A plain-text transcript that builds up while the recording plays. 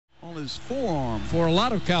on his forearm. For a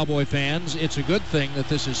lot of Cowboy fans, it's a good thing that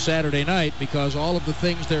this is Saturday night, because all of the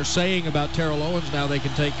things they're saying about Terrell Owens now they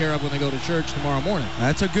can take care of when they go to church tomorrow morning.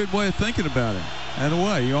 That's a good way of thinking about it. That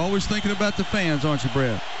way, you're always thinking about the fans, aren't you,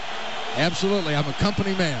 Brett? Absolutely. I'm a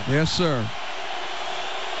company man. Yes, sir.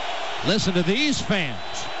 Listen to these fans.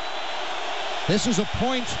 This is a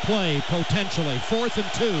points play, potentially. 4th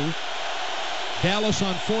and 2. Dallas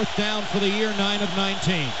on 4th down for the year, 9 of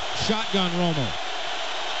 19. Shotgun Romo.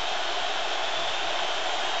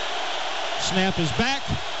 Snap is back.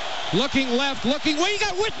 Looking left, looking. Well, you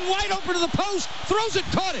got Witten wide open to the post. Throws it,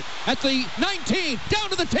 caught it at the 19. Down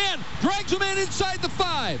to the 10. Drags him in inside the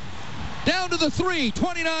 5. Down to the 3.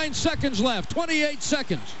 29 seconds left. 28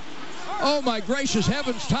 seconds. Oh, my gracious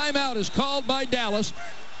heavens. Timeout is called by Dallas.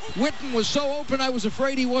 Witten was so open I was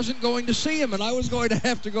afraid he wasn't going to see him, and I was going to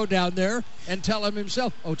have to go down there and tell him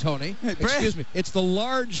himself. Oh, Tony, hey, excuse me. It's the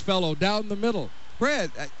large fellow down the middle.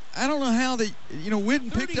 Brad, I don't know how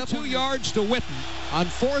Witten picked up 2 yards to Witten on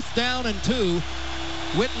 4th down and 2.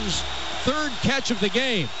 Witten's 3rd catch of the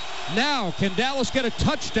game. Now, can Dallas get a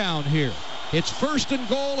touchdown here? It's 1st and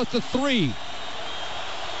goal at the 3.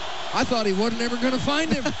 I thought he wasn't ever going to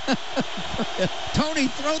find him. Tony,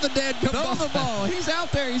 throw the Throw the ball. He's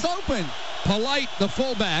out there. He's open. Polite, the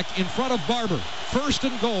fullback, in front of Barber.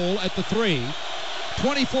 1st and goal at the 3.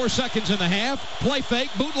 24 seconds in the half. Play fake,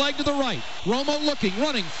 bootleg to the right. Romo looking,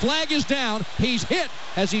 running. Flag is down. He's hit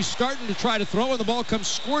as he's starting to try to throw, and the ball comes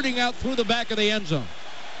squirting out through the back of the end zone.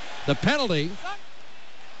 The penalty,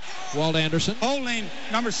 Walt Anderson. Holding,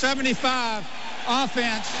 number 75,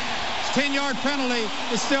 offense. 10-yard penalty.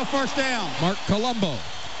 It's still 1st down. Mark Colombo.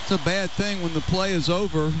 It's a bad thing when the play is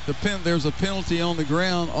over. There's a penalty on the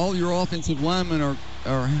ground. All your offensive linemen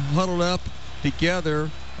are huddled up together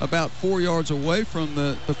about 4 yards away from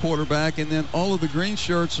the quarterback, and then all of the green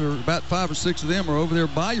shirts, are about 5 or 6 of them, are over there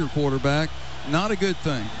by your quarterback. Not a good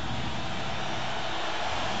thing.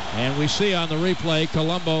 And we see on the replay,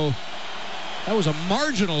 Colombo, that was a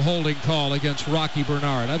marginal holding call against Rocky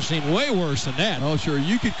Bernard. I've seen way worse than that. Oh, sure.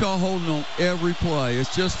 You could call holding on every play.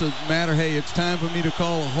 It's just a matter, hey, it's time for me to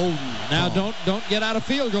call a holding Now, call. don't get out of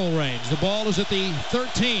field goal range. The ball is at the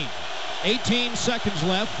 13. 18 seconds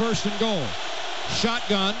left, 1st and goal.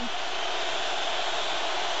 Shotgun.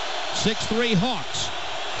 6-3 Hawks.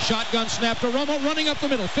 Shotgun snap to Romo, running up the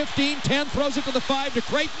middle. 15-10, throws it to the 5 to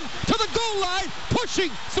Crayton. To the goal line, pushing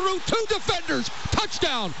through 2 defenders.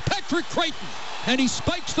 Touchdown, Patrick Crayton. And he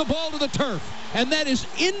spikes the ball to the turf. And that is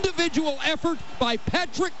individual effort by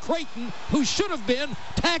Patrick Crayton, who should have been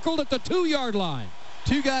tackled at the 2-yard line.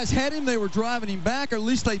 2 guys had him. They were driving him back, or at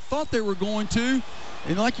least they thought they were going to.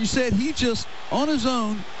 And like you said, he just, on his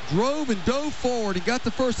own, drove and dove forward and got the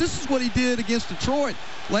first. This is what he did against Detroit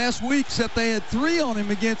last week, except they had 3 on him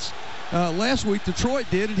against last week. Detroit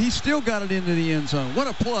did, and he still got it into the end zone. What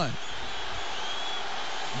a play.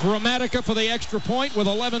 Gramatica for the extra point with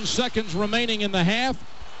 11 seconds remaining in the half.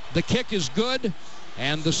 The kick is good,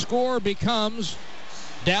 and the score becomes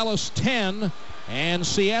Dallas 10 and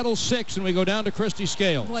Seattle 6, and we go down to Kristi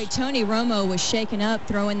Scales. Boy, Tony Romo was shaken up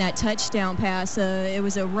throwing that touchdown pass. It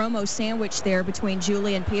was a Romo sandwich there between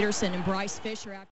Julian Peterson and Bryce Fisher.